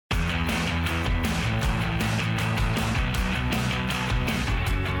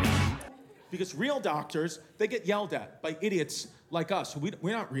Because real doctors, they get yelled at by idiots like us. We're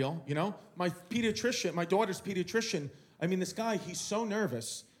not real, you know? My daughter's pediatrician, I mean, this guy, he's so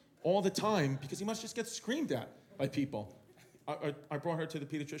nervous all the time because he must just get screamed at by people. I brought her to the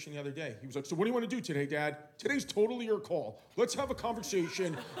pediatrician the other day. He was like, so what do you want to do today, Dad? Today's totally your call. Let's have a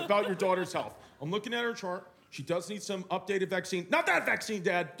conversation about your daughter's health. I'm looking at her chart. She does need some updated vaccine. Not that vaccine,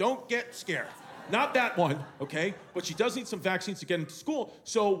 Dad. Don't get scared. Not that one, okay? But she does need some vaccines to get into school.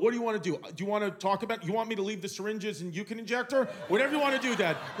 So what do you want to do? Do you want to talk about, you want me to leave the syringes and you can inject her? Whatever you want to do,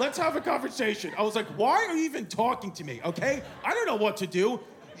 Dad. Let's have a conversation. I was like, why are you even talking to me, okay? I don't know what to do.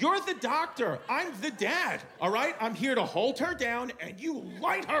 You're the doctor. I'm the dad, all right? I'm here to hold her down and you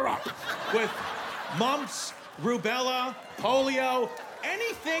light her up with mumps, rubella, polio,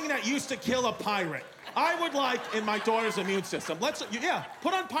 anything that used to kill a pirate. I would like in my daughter's immune system.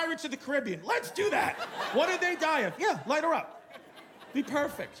 Put on Pirates of the Caribbean. Let's do that. What did they die of? Yeah, light her up. Be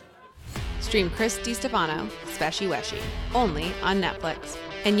perfect. Stream Chris Distefano, Speshy Weshy, only on Netflix.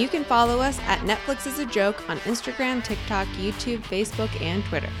 And you can follow us at Netflix is a Joke on Instagram, TikTok, YouTube, Facebook, and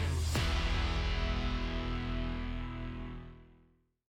Twitter.